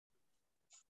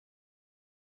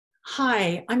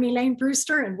Hi, I'm Elaine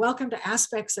Brewster, and welcome to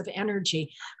Aspects of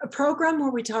Energy, a program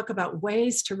where we talk about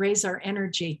ways to raise our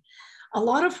energy. A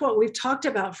lot of what we've talked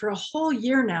about for a whole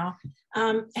year now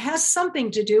has something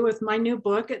to do with my new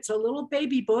book. It's a little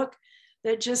baby book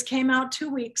that just came out 2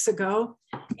 weeks ago,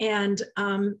 and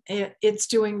it's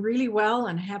doing really well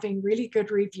and having really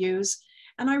good reviews.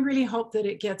 And I really hope that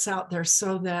it gets out there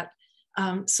so that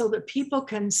people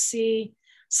can see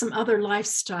some other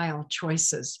lifestyle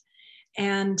choices.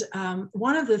 And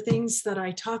one of the things that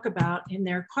I talk about in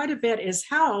there quite a bit is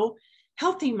how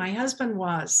healthy my husband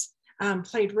was.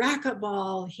 Played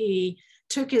racquetball. He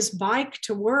took his bike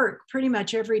to work pretty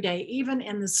much every day, even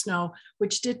in the snow,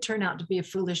 which did turn out to be a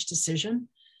foolish decision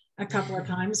a couple of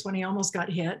times when he almost got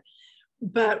hit.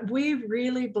 But we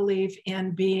really believe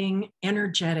in being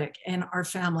energetic in our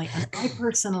family. And I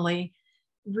personally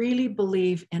really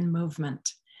believe in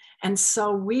movement. And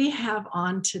so we have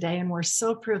on today, and we're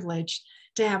so privileged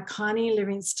to have Connie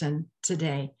Livingston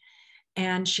today.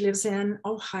 And she lives in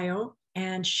Ohio,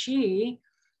 and she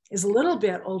is a little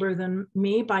bit older than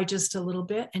me by just a little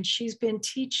bit. And she's been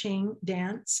teaching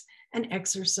dance and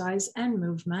exercise and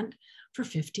movement for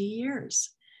 50 years.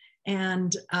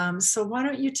 And so why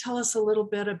don't you tell us a little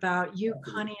bit about you,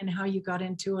 Connie, and how you got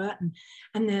into it,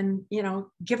 and then,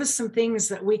 give us some things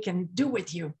that we can do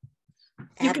with you.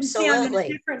 You can see I'm in a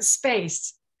different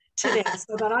space today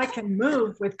so that I can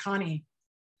move with Connie.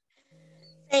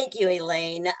 Thank you,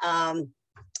 Elaine.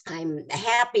 I'm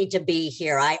happy to be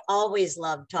here. I always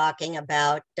love talking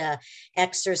about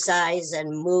exercise and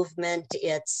movement.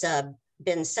 It's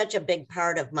been such a big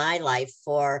part of my life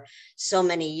for so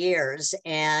many years.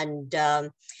 And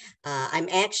I'm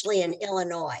actually in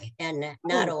Illinois and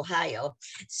not Ohio.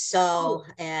 So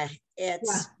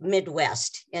it's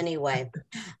Midwest anyway.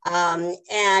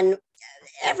 And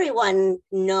everyone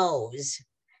knows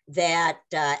that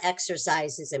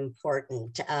exercise is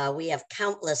important. We have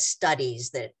countless studies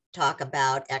that talk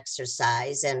about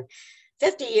exercise. And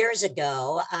 50 years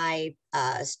ago, I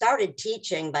started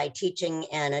teaching by teaching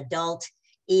an adult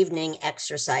evening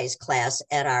exercise class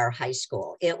at our high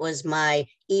school. It was my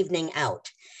evening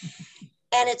out.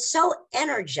 And it so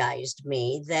energized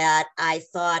me that I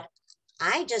thought,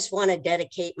 I just want to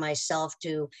dedicate myself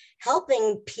to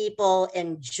helping people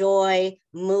enjoy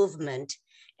movement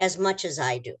as much as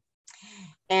I do.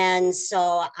 And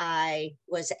so I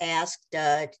was asked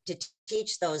to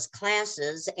teach those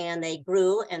classes, and they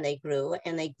grew and they grew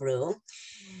and they grew.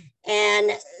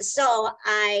 And so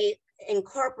I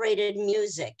incorporated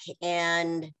music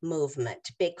and movement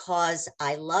because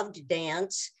I loved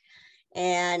dance.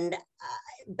 And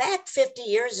back 50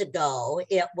 years ago,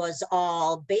 it was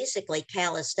all basically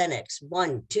calisthenics,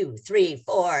 1, 2, 3,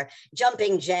 4,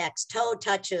 jumping jacks, toe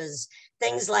touches,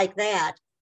 things like that.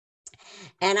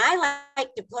 And I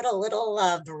like to put a little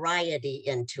variety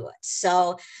into it.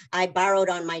 So I borrowed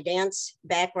on my dance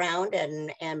background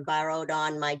and borrowed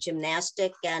on my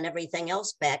gymnastic and everything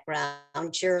else background,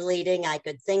 cheerleading I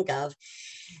could think of,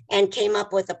 and came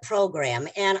up with a program.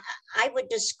 And I would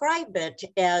describe it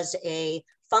as a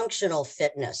functional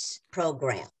fitness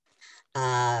program.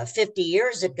 50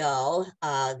 years ago,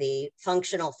 the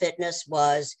functional fitness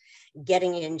was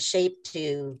getting in shape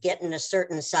to get in a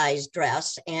certain size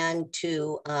dress and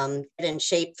to get in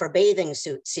shape for bathing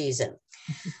suit season.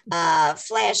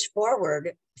 Flash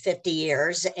forward 50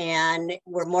 years, and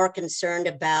we're more concerned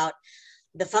about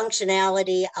the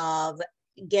functionality of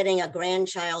getting a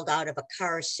grandchild out of a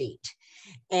car seat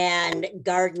and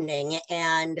gardening.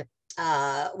 And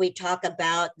we talk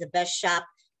about the best shop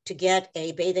to get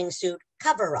a bathing suit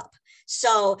cover up.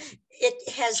 So it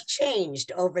has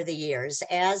changed over the years,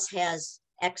 as has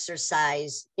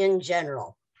exercise in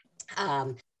general.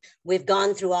 We've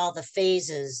gone through all the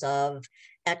phases of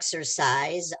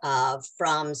exercise,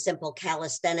 from simple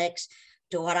calisthenics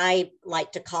to what I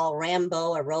like to call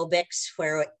Rambo aerobics,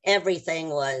 where everything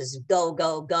was go,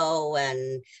 go, go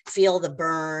and feel the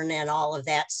burn and all of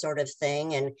that sort of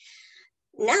thing. And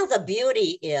now the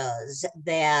beauty is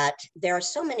that there are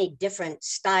so many different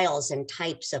styles and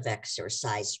types of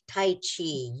exercise: Tai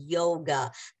Chi,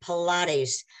 yoga,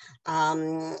 Pilates,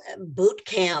 boot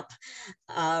camp,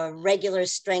 regular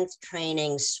strength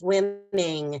training,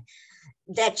 swimming,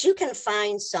 that you can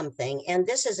find something, and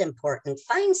this is important,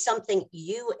 find something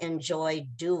you enjoy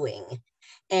doing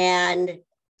and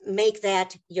make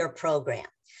that your program.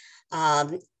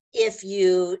 If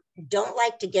you don't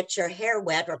like to get your hair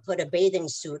wet or put a bathing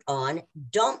suit on,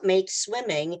 don't make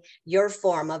swimming your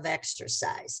form of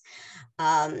exercise.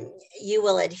 You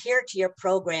will adhere to your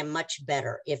program much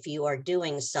better if you are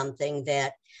doing something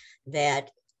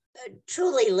that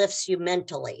truly lifts you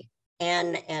mentally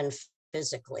and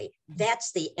physically.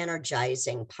 That's the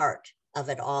energizing part of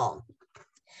it all.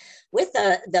 With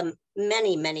the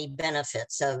many, many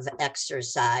benefits of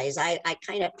exercise, I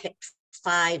kind of picked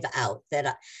 5 out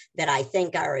that I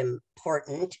think are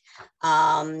important.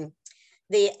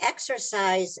 The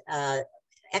exercise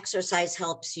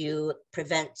helps you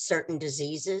prevent certain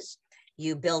diseases.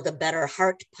 You build a better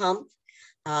heart pump.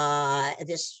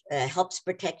 This helps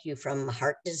protect you from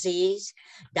heart disease,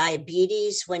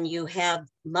 diabetes. When you have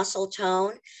muscle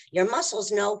tone, your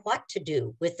muscles know what to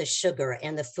do with the sugar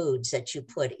and the foods that you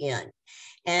put in.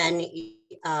 And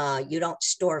you don't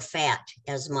store fat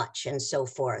as much and so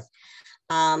forth.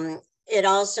 It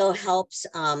also helps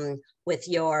with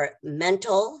your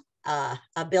mental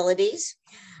abilities.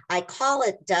 I call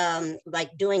it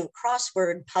like doing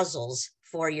crossword puzzles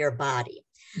for your body.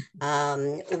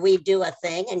 We do a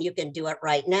thing, and you can do it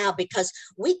right now, because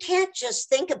we can't just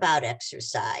think about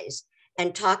exercise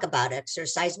and talk about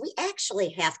exercise. We actually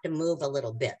have to move a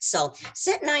little bit. So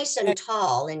sit nice and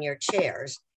tall in your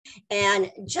chairs and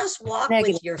just walk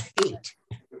with your feet.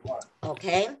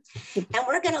 Okay. And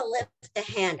we're going to lift the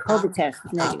hand up,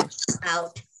 up,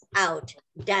 out, out,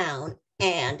 down,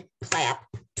 and clap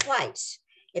twice.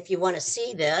 If you want to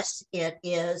see this, it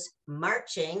is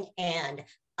marching and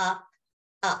up,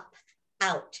 up,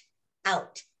 out,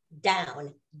 out,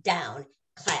 down, down,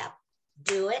 clap.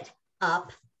 Do it,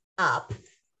 up, up,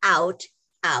 out,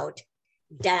 out,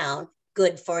 down.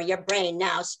 Good for your brain.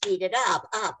 Now speed it up,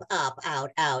 out,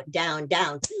 out, down,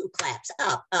 down. 2 claps,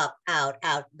 up, out,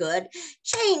 out. Good.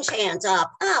 Change hands,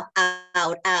 up,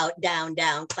 out, down,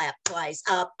 down. Clap twice,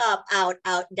 up, out,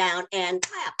 down, and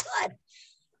clap. Good.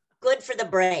 Good for the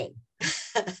brain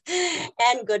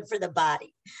and good for the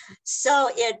body. So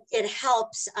it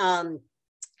helps.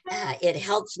 It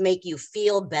helps make you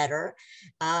feel better.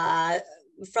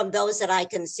 From those that I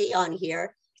can see on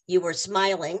here, you were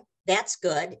smiling. That's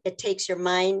good. It takes your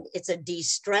mind. It's a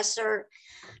de-stressor.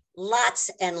 Lots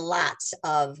and lots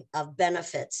of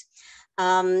benefits.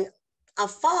 A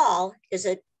fall is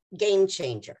a game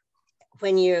changer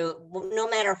when no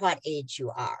matter what age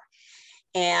you are.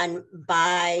 And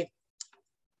by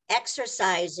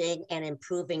exercising and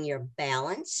improving your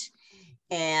balance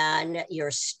and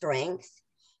your strength,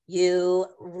 you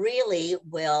really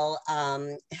will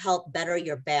help better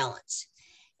your balance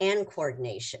and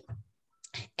coordination.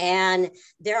 And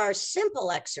there are simple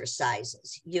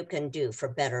exercises you can do for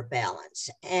better balance.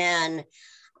 And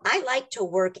I like to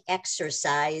work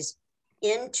exercise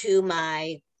into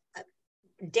my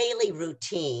daily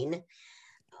routine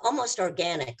almost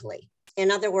organically. In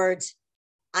other words,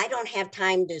 I don't have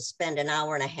time to spend an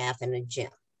hour and a half in a gym.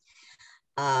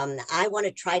 I want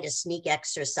to try to sneak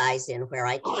exercise in where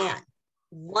I can.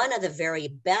 One of the very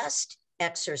best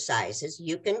exercises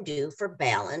you can do for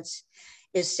balance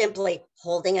is simply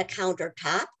holding a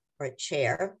countertop or a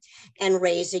chair and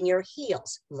raising your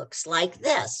heels. Looks like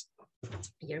this.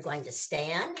 You're going to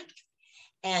stand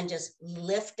and just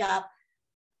lift up,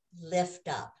 lift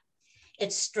up.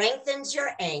 It strengthens your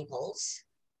ankles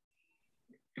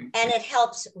and it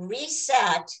helps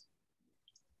reset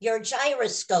your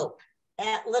gyroscope.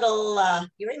 That little,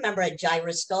 you remember a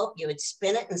gyroscope? You would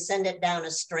spin it and send it down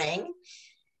a string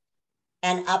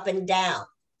and up and down.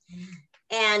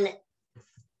 And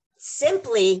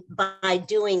simply by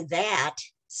doing that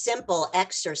simple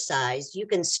exercise, you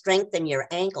can strengthen your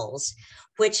ankles,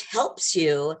 which helps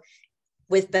you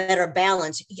with better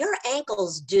balance. Your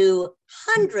ankles do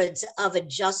hundreds of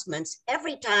adjustments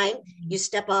every time you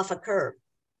step off a curb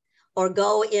or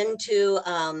go into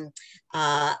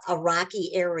a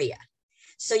rocky area.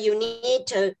 So you need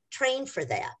to train for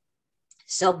that.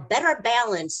 So better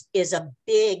balance is a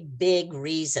big, big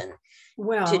reason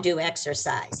to do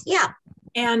exercise. Yeah.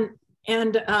 And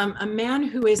a man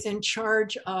who is in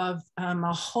charge of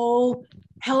a whole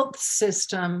health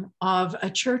system of a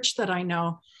church that I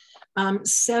know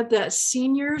said that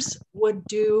seniors would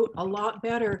do a lot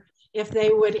better if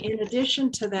they would, in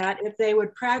addition to that, if they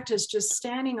would practice just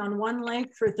standing on one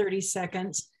leg for 30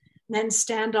 seconds, then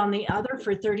stand on the other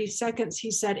for 30 seconds.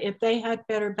 He said if they had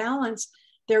better balance,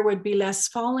 there would be less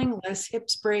falling, less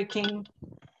hips breaking.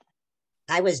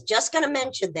 I was just going to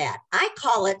mention that. I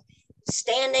call it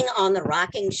standing on the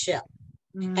rocking ship.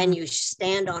 And you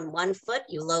stand on one foot,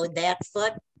 you load that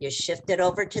foot, you shift it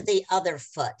over to the other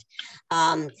foot.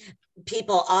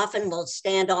 People often will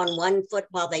stand on one foot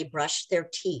while they brush their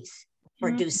teeth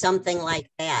or do something like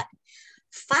that.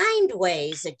 Find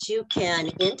ways that you can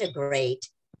integrate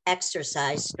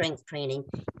exercise, strength training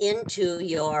into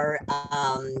your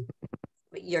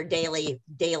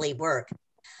daily work.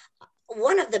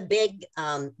 One of the big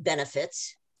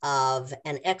benefits of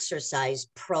an exercise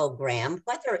program,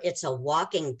 whether it's a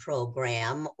walking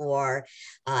program or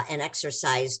an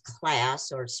exercise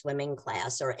class or swimming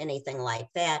class or anything like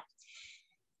that,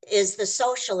 is the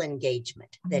social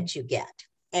engagement that you get.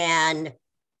 And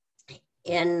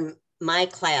in my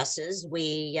classes,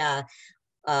 we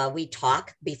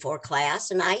talk before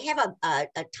class, and I have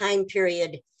a time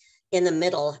period in the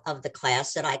middle of the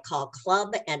class that I call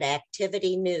club and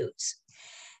activity news.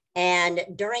 And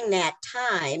during that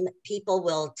time, people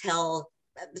will tell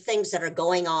things that are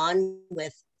going on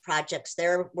with projects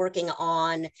they're working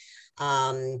on.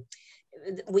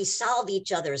 We solve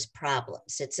each other's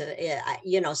problems. It's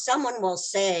someone will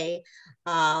say,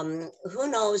 who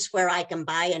knows where I can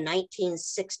buy a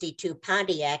 1962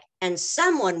 Pontiac, and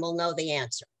someone will know the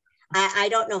answer. I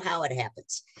don't know how it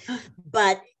happens,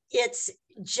 but it's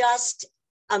just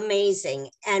amazing.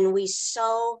 And we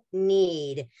so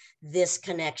need this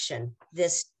connection,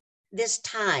 this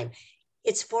time.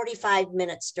 It's 45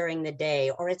 minutes during the day,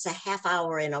 or it's a half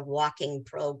hour in a walking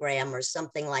program or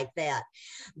something like that.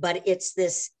 But it's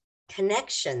this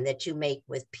connection that you make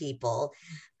with people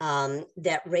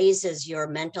that raises your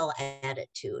mental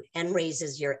attitude and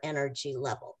raises your energy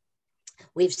level.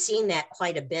 We've seen that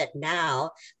quite a bit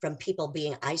now from people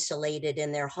being isolated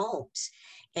in their homes,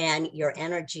 and your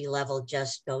energy level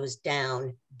just goes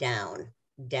down, down,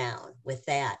 down with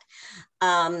that.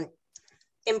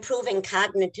 Improving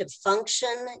cognitive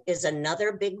function is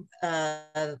another big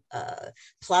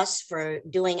plus for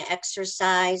doing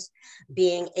exercise.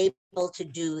 Being able to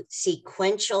do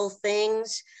sequential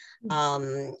things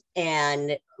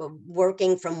and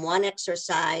working from one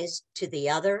exercise to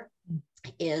the other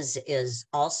is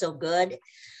also good.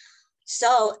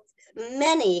 So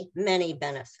many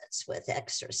benefits with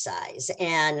exercise.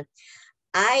 And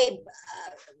I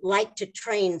like to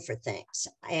train for things.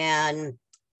 And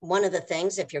one of the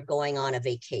things, if you're going on a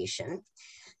vacation,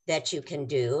 that you can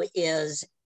do is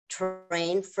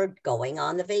train for going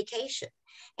on the vacation.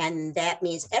 And that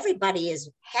means everybody is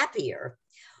happier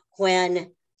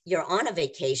when you're on a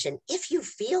vacation if you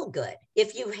feel good,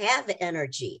 if you have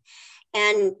energy.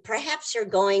 And perhaps you're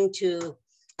going to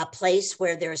a place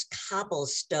where there's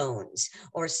cobblestones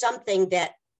or something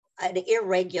that an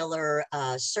irregular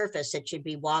surface that you'd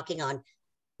be walking on,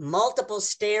 multiple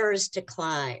stairs to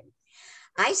climb.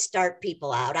 I start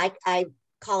people out, I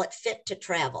call it fit to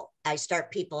travel. I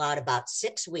start people out about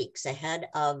 6 weeks ahead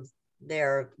of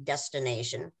their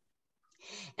destination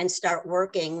and start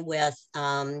working with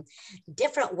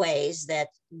different ways that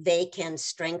they can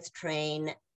strength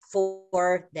train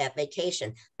for that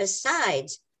vacation.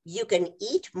 Besides, you can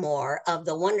eat more of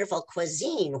the wonderful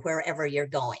cuisine wherever you're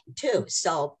going too.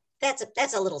 So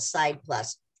that's a little side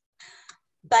plus.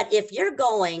 But if you're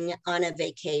going on a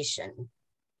vacation,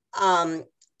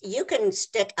 you can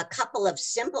stick a couple of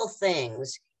simple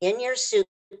things in your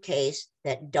suitcase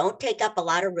that don't take up a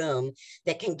lot of room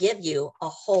that can give you a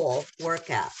whole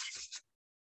workout.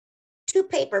 2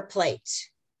 paper plates,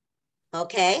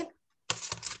 okay?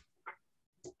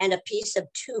 And a piece of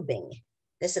tubing.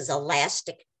 This is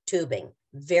elastic tubing,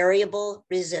 variable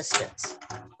resistance.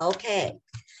 Okay,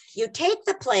 you take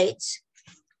the plates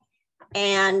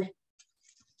and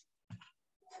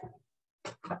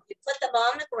you put them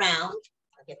on the ground.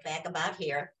 I'll get back about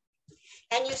here.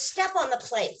 And you step on the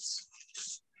plates.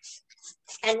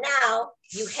 And now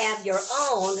you have your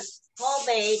own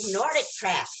homemade Nordic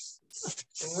track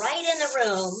right in the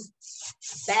room,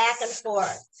 back and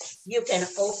forth. You can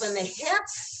open the hip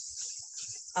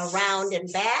around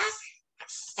and back,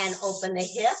 and open the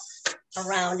hip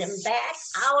around and back,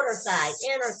 outer thigh,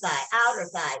 inner thigh, outer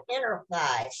thigh, inner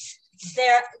thigh.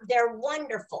 They're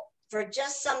wonderful for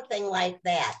just something like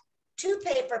that. 2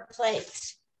 paper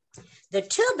plates. The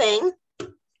tubing,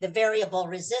 the variable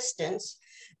resistance,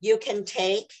 you can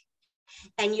take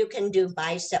and you can do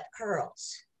bicep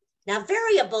curls. Now,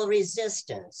 variable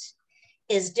resistance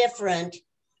is different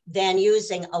than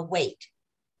using a weight.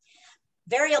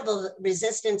 Variable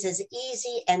resistance is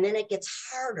easy, and then it gets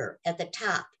harder at the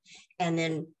top and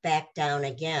then back down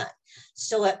again.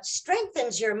 So it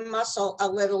strengthens your muscle a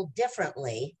little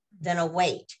differently than a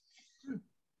weight.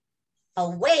 A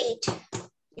weight,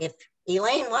 if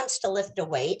Elaine wants to lift a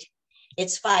weight,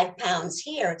 it's 5 pounds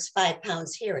here, it's 5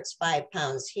 pounds here, it's 5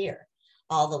 pounds here,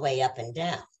 all the way up and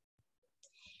down.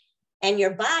 And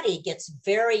your body gets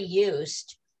very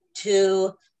used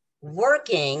to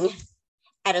working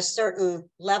at a certain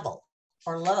level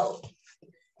or load.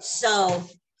 So,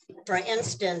 for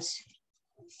instance,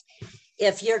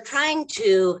 if you're trying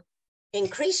to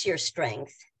increase your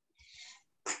strength,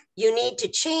 you need to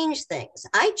change things.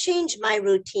 I change my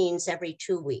routines every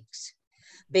 2 weeks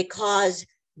because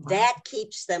That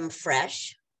keeps them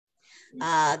fresh,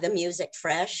 the music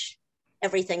fresh,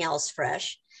 everything else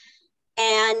fresh.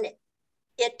 And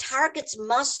it targets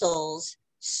muscles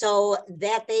so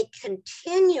that they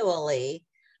continually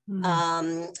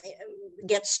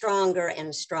get stronger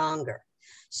and stronger.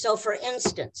 So for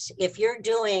instance, if you're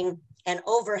doing an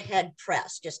overhead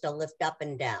press, just a lift up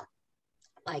and down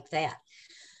like that,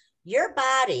 your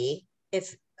body,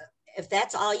 if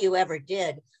that's all you ever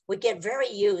did, would get very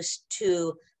used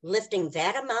to lifting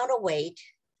that amount of weight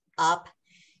up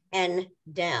and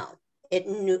down.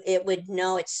 It would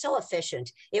know, it's so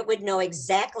efficient. It would know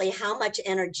exactly how much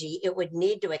energy it would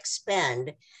need to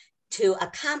expend to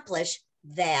accomplish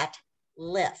that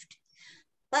lift.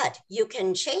 But you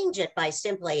can change it by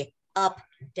simply up,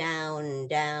 down,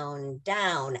 down,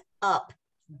 down, up,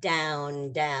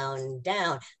 down, down,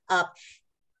 down, up.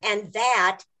 And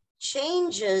that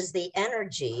changes the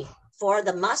energy for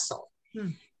the muscle.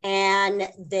 And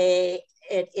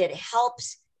it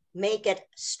helps make it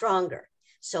stronger.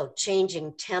 So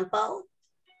changing tempo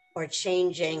or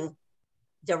changing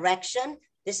direction,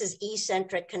 this is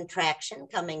eccentric contraction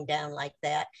coming down like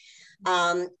that,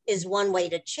 is one way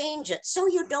to change it. So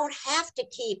you don't have to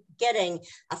keep getting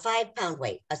a 5-pound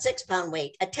weight, a 6-pound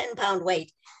weight, a 10-pound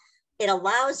weight. It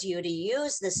allows you to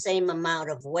use the same amount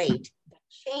of weight, but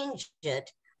change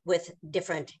it with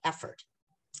different effort.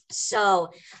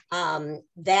 So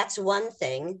that's one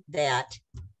thing that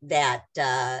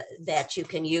you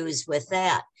can use with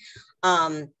that.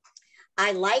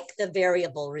 I like the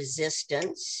variable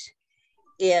resistance.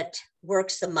 It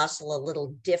works the muscle a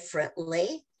little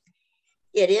differently.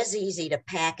 It is easy to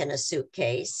pack in a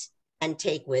suitcase and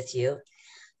take with you.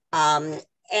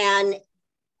 And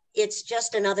it's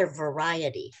just another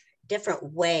variety, different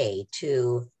way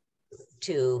to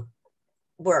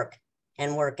work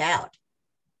and work out.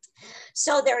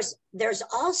 So there's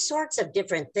all sorts of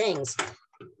different things.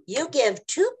 You give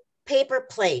 2 paper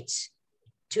plates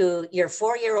to your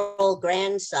 4-year-old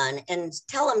grandson and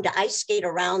tell him to ice skate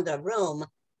around the room,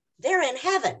 they're in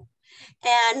heaven.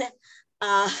 And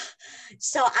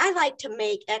so I like to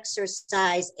make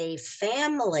exercise a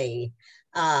family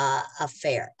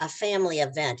affair, a family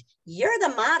event. You're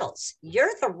the models.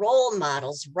 You're the role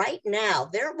models right now.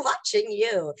 They're watching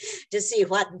you to see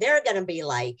what they're going to be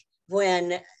like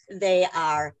when they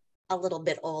are a little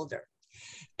bit older.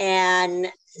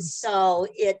 And so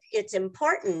it's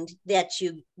important that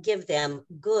you give them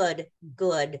good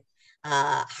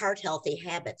heart healthy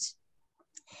habits.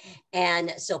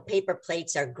 And so paper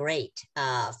plates are great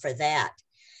for that.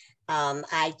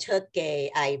 I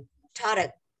taught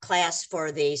a class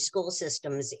for the school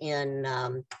systems in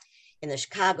the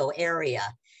Chicago area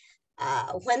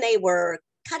when they were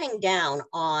cutting down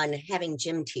on having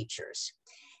gym teachers.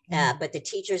 But the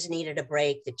teachers needed a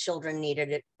break. The children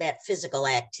needed that physical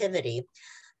activity.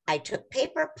 I took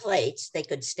paper plates. They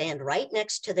could stand right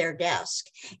next to their desk.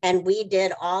 And we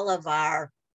did all of our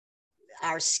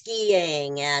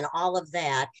skiing and all of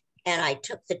that. And I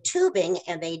took the tubing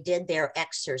and they did their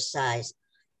exercise.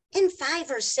 In 5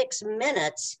 or 6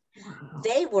 minutes,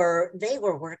 they were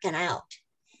working out.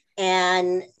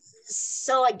 And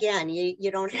so again,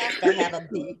 you don't have to have a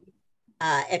big,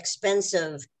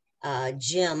 expensive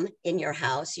gym in your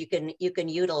house. You can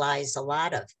utilize a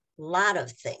lot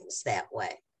of things that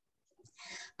way.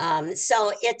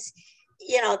 So it's,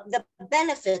 the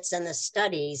benefits and the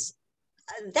studies,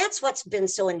 that's what's been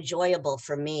so enjoyable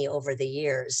for me over the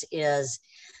years, is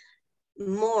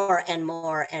more and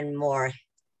more and more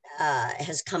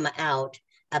has come out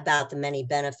about the many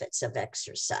benefits of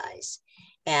exercise.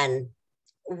 And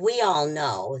we all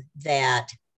know that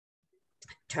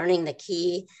turning the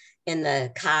key in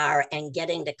the car and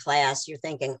getting to class, you're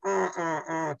thinking,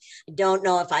 I don't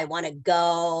know if I want to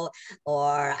go,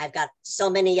 or I've got so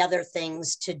many other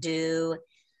things to do.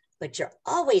 But you're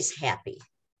always happy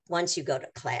once you go to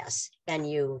class and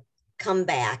you come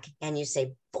back and you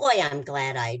say, boy, I'm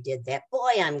glad I did that.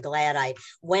 Boy, I'm glad I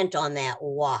went on that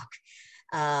walk.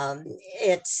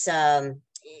 It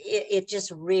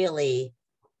just really,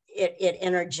 it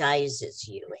energizes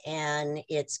you and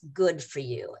it's good for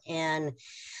you. And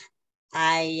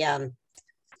I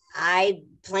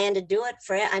plan to do it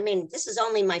this is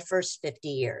only my first 50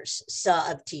 years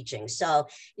of teaching. So,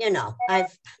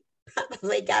 I've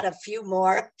probably got a few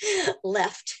more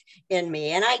left in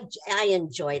me. And I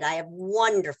enjoyed, I have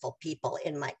wonderful people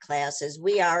in my classes.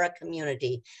 We are a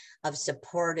community of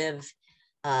supportive,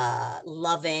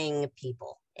 loving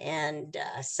people. And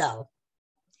so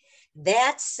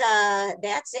that's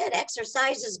it.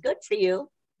 Exercise is good for you.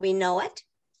 We know it.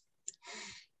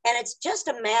 And it's just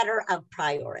a matter of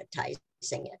prioritizing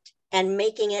it and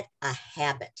making it a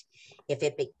habit. If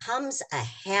it becomes a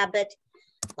habit,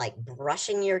 like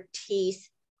brushing your teeth,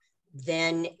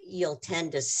 then you'll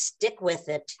tend to stick with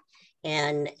it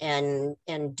and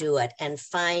do it, and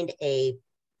find a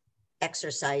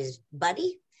exercise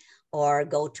buddy or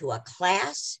go to a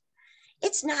class.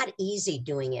 It's not easy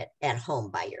doing it at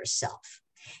home by yourself.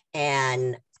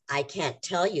 And I can't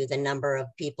tell you the number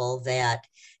of people that,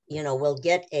 you know, will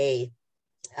get a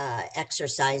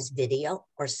exercise video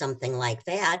or something like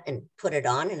that and put it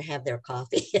on and have their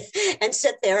coffee and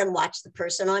sit there and watch the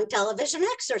person on television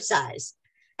exercise.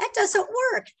 That doesn't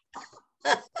work.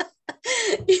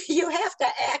 You have to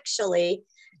actually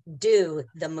do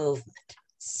the movement.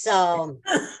 So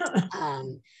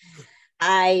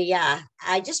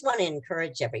I just want to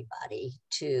encourage everybody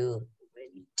to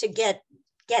get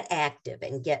active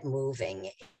and get moving,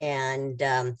 and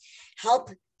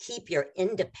help keep your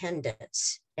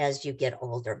independence as you get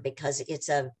older, because it's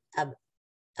a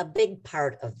big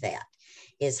part of that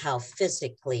is how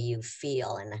physically you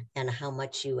feel and how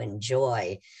much you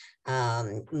enjoy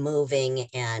moving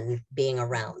and being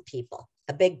around people.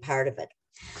 A big part of it.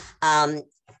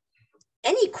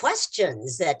 Any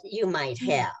questions that you might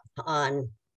have on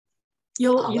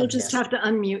You'll just have to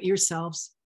unmute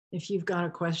yourselves if you've got a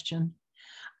question.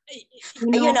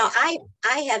 You know, I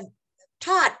have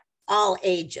taught all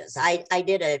ages. I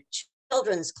did a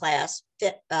children's class,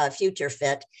 Future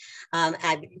Fit.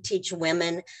 I teach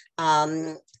women.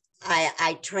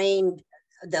 I trained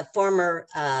the former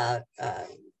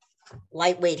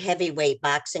lightweight, heavyweight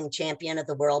boxing champion of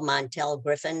the world, Montel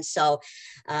Griffin. So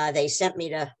they sent me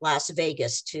to Las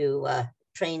Vegas to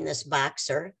train this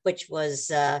boxer, which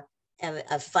was a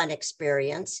fun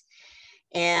experience.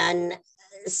 And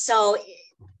so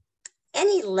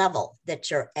any level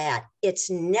that you're at, it's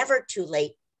never too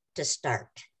late to start.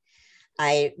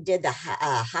 I did the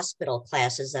hospital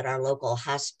classes at our local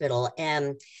hospital,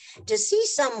 and to see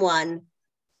someone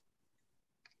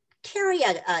carry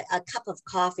a cup of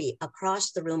coffee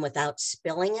across the room without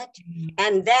spilling it,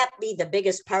 and that be the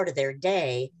biggest part of their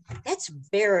day, that's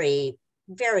very,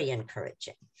 very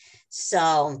encouraging.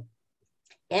 So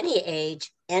any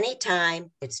age, any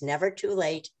time, it's never too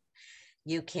late.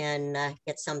 You can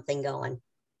get something going.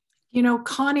 You know,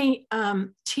 Connie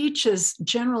teaches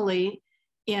generally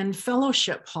in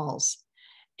fellowship halls.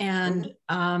 And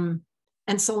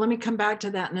so let me come back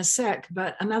to that in a sec.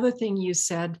 But another thing you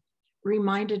said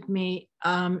reminded me,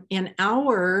 in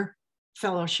our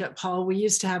fellowship hall, we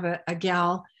used to have a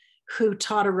gal who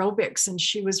taught aerobics, and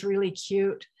she was really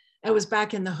cute. It was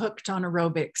back in the hooked on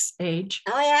aerobics age.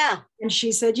 Oh, yeah. And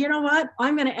she said, you know what?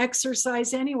 I'm going to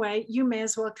exercise anyway. You may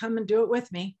as well come and do it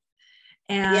with me.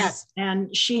 And, yes.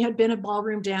 And she had been a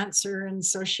ballroom dancer, and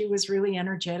so she was really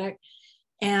energetic.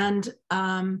 And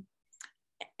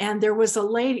there was a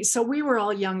lady, so we were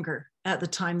all younger at the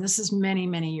time. This is many,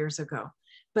 many years ago.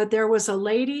 But there was a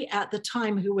lady at the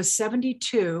time who was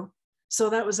 72. So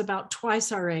that was about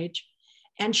twice our age.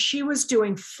 And she was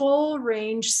doing full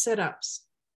range sit-ups,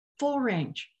 full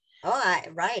range. Oh,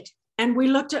 right. And we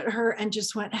looked at her and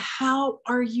just went, how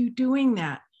are you doing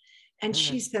that? And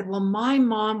she said, well, my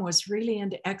mom was really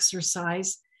into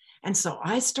exercise. And so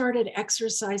I started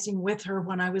exercising with her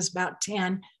when I was about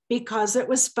 10 because it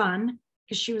was fun,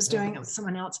 because she was doing it with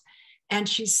someone else. And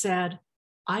she said,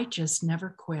 I just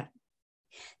never quit.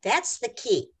 That's the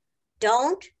key.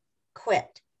 Don't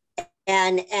quit.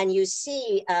 And you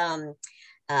see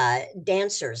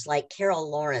dancers like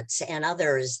Carol Lawrence and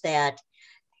others that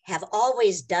have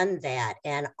always done that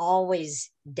and always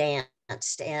danced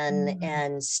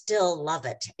and still love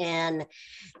it. And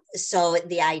so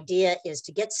the idea is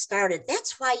to get started.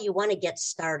 That's why you want to get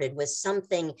started with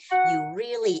something you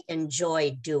really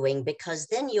enjoy doing, because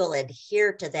then you'll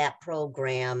adhere to that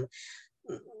program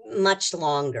much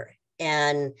longer.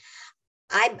 And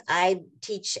I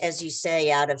teach, as you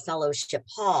say, out of fellowship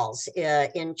halls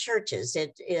in churches.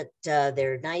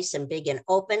 They're nice and big and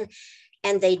open,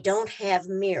 and they don't have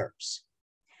mirrors.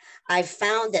 I've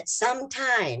found that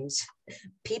sometimes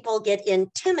people get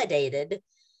intimidated.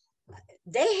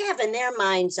 They have in their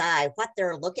mind's eye what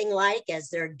they're looking like as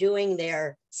they're doing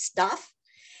their stuff.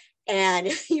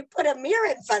 And you put a mirror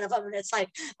in front of them and it's like,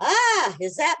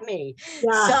 is that me?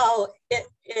 Yeah. So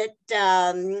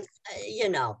you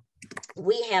know,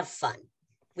 we have fun.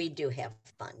 We do have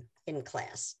fun in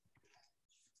class.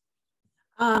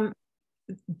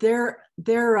 They're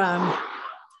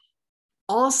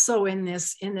also in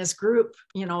this group,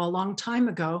 you know, a long time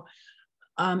ago,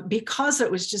 because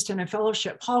it was just in a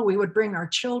fellowship hall, we would bring our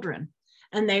children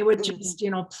and they would just, you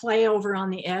know, play over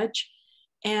on the edge.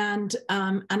 And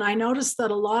I noticed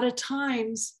that a lot of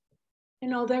times You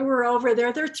know, they were over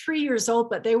there. They're 3 years old,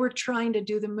 but they were trying to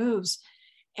do the moves.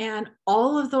 And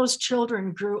all of those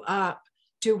children grew up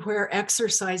to where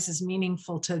exercise is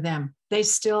meaningful to them.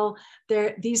 These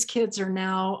kids are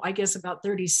now, I guess, about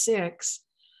 36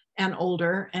 and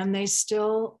older, and they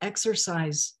still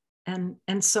exercise.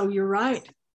 And so you're right.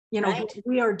 You know, Right. what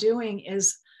we are doing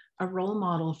is a role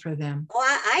model for them.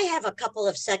 Oh, I have a couple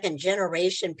of second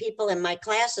generation people in my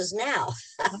classes now.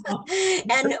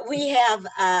 And we have,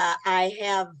 I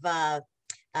have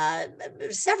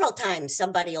several times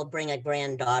somebody will bring a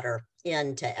granddaughter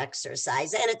in to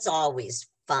exercise, and it's always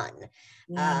fun.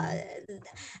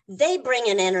 They bring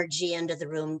an energy into the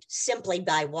room simply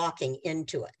by walking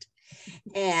into it.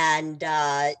 And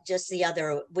just the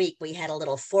other week, we had a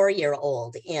little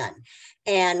 4-year-old in,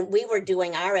 and we were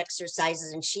doing our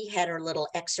exercises, and she had her little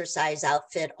exercise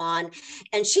outfit on,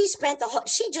 and she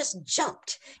she just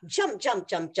jumped,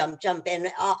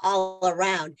 and all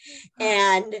around.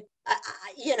 And,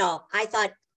 you know, I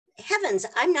thought, heavens,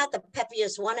 I'm not the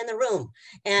peppiest one in the room.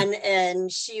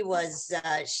 And she was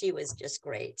just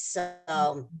great.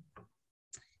 So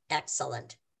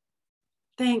excellent.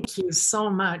 Thank you so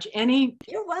much.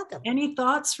 You're welcome. Any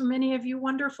thoughts from any of you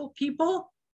wonderful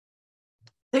people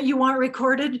that you want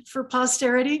recorded for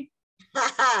posterity?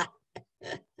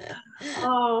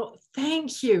 Oh,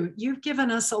 thank you. You've given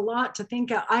us a lot to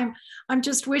think of. I'm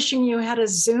just wishing you had a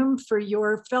Zoom for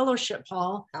your fellowship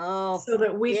hall. Oh, so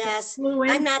that we yes. flew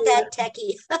in. I'm not that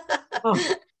techie.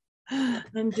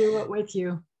 And do it with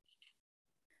you.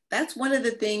 That's one of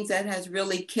the things that has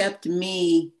really kept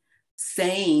me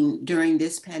sane during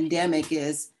this pandemic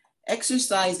is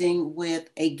exercising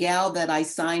with a gal that I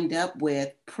signed up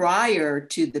with prior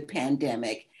to the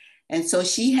pandemic. And so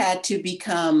she had to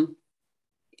become,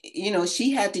 you know,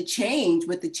 she had to change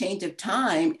with the change of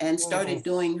time and started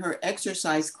doing her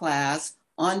exercise class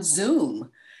on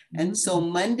Zoom. And so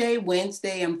Monday,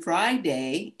 Wednesday, and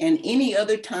Friday, and any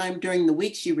other time during the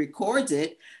week, she records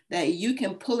it, that you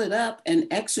can pull it up and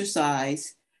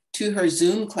exercise to her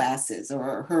Zoom classes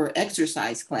or her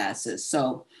exercise classes.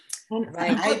 So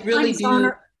right. I really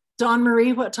do. Dawn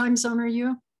Marie, what time zone are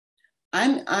you?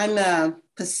 I'm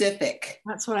Pacific.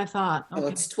 That's what I thought. Okay. So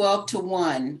it's 12 to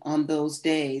 1 on those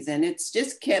days. And it's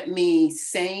just kept me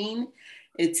sane.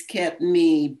 It's kept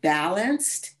me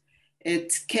balanced.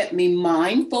 It's kept me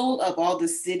mindful of all the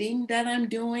sitting that I'm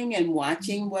doing and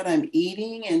watching what I'm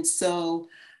eating. And so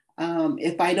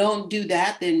if I don't do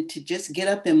that, then to just get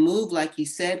up and move, like you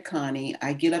said, Connie,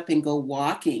 I get up and go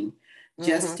walking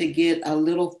just to get a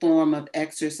little form of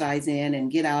exercise in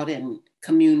and get out and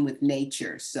commune with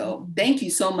nature. So thank you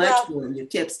so much for your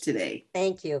tips today.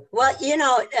 Thank you. Well, you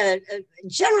know,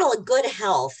 general good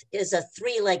health is a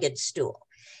three-legged stool.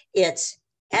 It's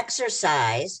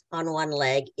exercise on one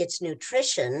leg, it's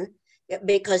nutrition,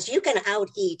 because you can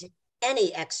out-eat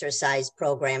any exercise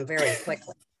program very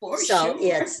quickly. So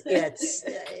it's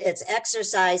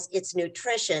exercise, it's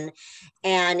nutrition,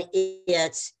 and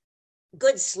it's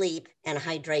good sleep and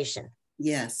hydration.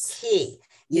 Yes. Key.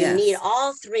 You need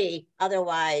all three,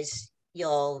 otherwise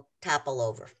you'll topple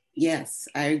over. Yes,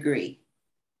 I agree.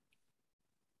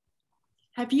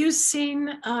 Have you seen,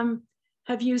 you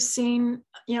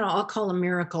know, I'll call them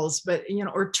miracles, but, you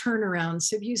know, or turnarounds?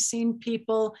 Have you seen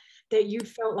people that you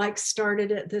felt like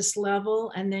started at this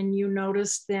level and then you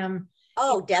noticed them?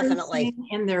 Oh, definitely.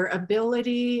 In their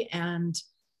ability and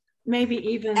maybe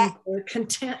even the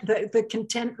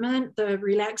contentment, the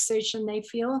relaxation they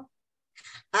feel?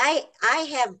 I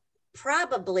have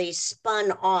probably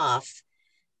spun off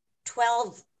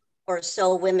 12 or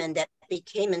so women that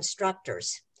became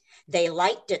instructors. They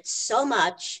liked it so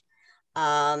much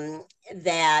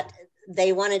that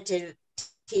they wanted to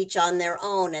teach on their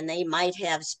own, and they might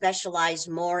have specialized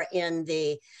more in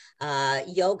the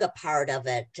yoga part of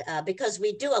it, because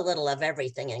we do a little of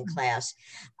everything in class.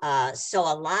 So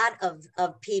a lot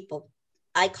of people,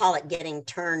 I call it getting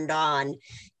turned on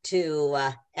to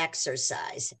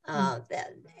exercise.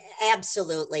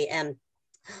 Absolutely. And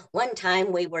one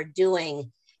time we were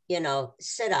doing, you know,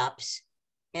 sit-ups,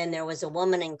 and there was a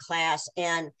woman in class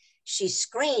and she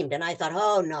screamed, and I thought,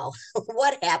 oh no,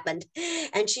 what happened?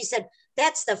 And she said,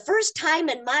 that's the first time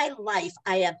in my life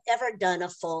I have ever done a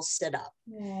full sit-up.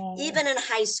 Even in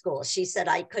high school, she said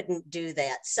I couldn't do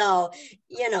that. So,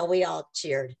 you know, we all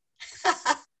cheered.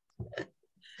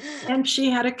 And she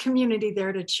had a community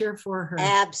there to cheer for her.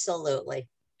 Absolutely.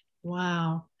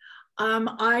 Wow.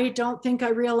 I don't think I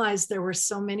realized there were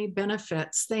so many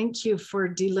benefits. Thank you for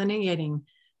delineating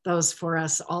those for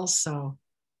us also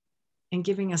and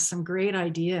giving us some great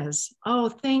ideas. Oh,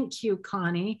 thank you,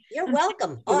 Connie. You're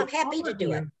welcome. Oh, I'm happy to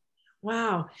do it.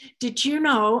 Wow. Did you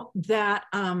know that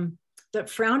that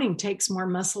frowning takes more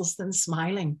muscles than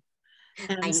smiling.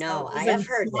 And I know, so I have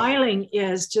heard that. Smiling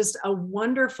is just a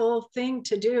wonderful thing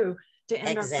to do to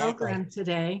end our program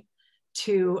today,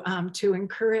 to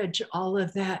encourage all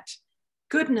of that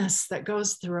goodness that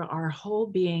goes through our whole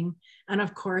being. And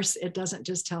of course, it doesn't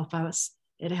just help us,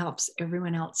 it helps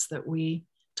everyone else that we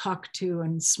talk to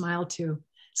and smile to,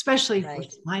 especially if we're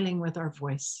smiling with our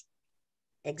voice.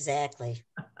 Exactly.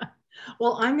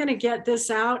 Well, I'm going to get this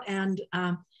out, and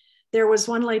there was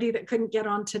one lady that couldn't get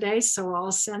on today, so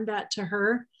I'll send that to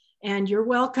her. And you're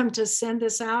welcome to send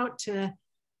this out to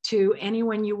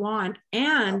anyone you want.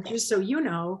 And just so you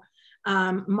know,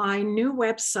 my new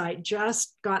website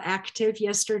just got active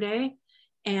yesterday,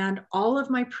 and all of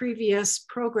my previous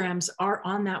programs are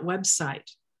on that website.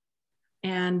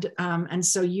 And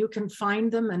so you can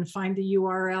find them and find the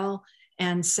URL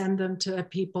and send them to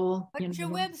people. What's your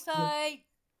website?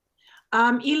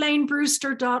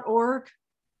 ElaineBrewster.org.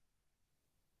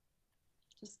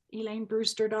 Just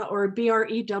ElaineBrewster.org,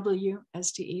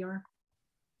 BREWSTER.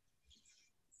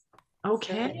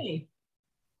 Okay.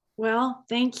 Well,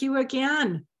 thank you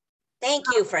again. Thank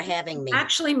you for having me.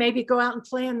 Actually, maybe go out and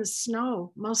play in the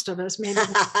snow. Most of us, maybe.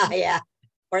 Yeah,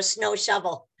 or snow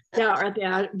shovel.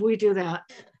 Yeah, we do that.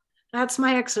 That's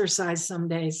my exercise some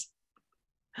days.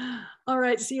 All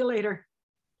right, see you later.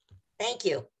 Thank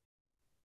you.